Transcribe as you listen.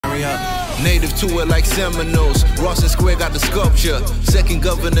Native to it like Seminoles. Rawson Square got the sculpture. Second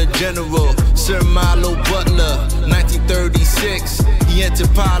Governor General, Sir Milo Butler. 1936, he entered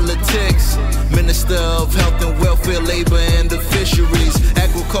politics. Minister of Health and Welfare, Labor and the Fisheries.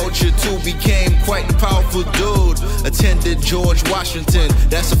 Agriculture too, became quite the powerful dude. Attended George Washington,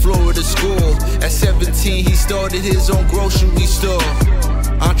 that's a Florida school. At 17, he started his own grocery store.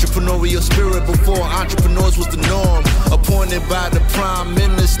 Entrepreneurial spirit before entrepreneurs was the norm. Appointed by the Prime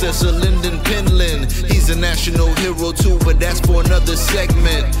Minister, Sir Lyndon Penland. He's a national hero too, but that's for another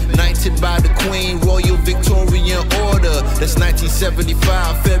segment. Knighted by the Queen, Royal Victorian Order. That's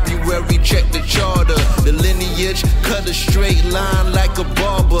 1975, February, check the charter. The lineage cut a straight line like a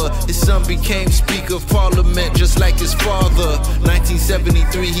barber. His son became Speaker of Parliament just like his father.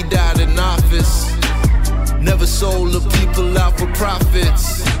 1973, he died in office. Never sold the people out for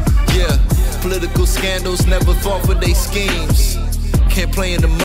profits. Yeah, political scandals never fought for their schemes. Can't play in the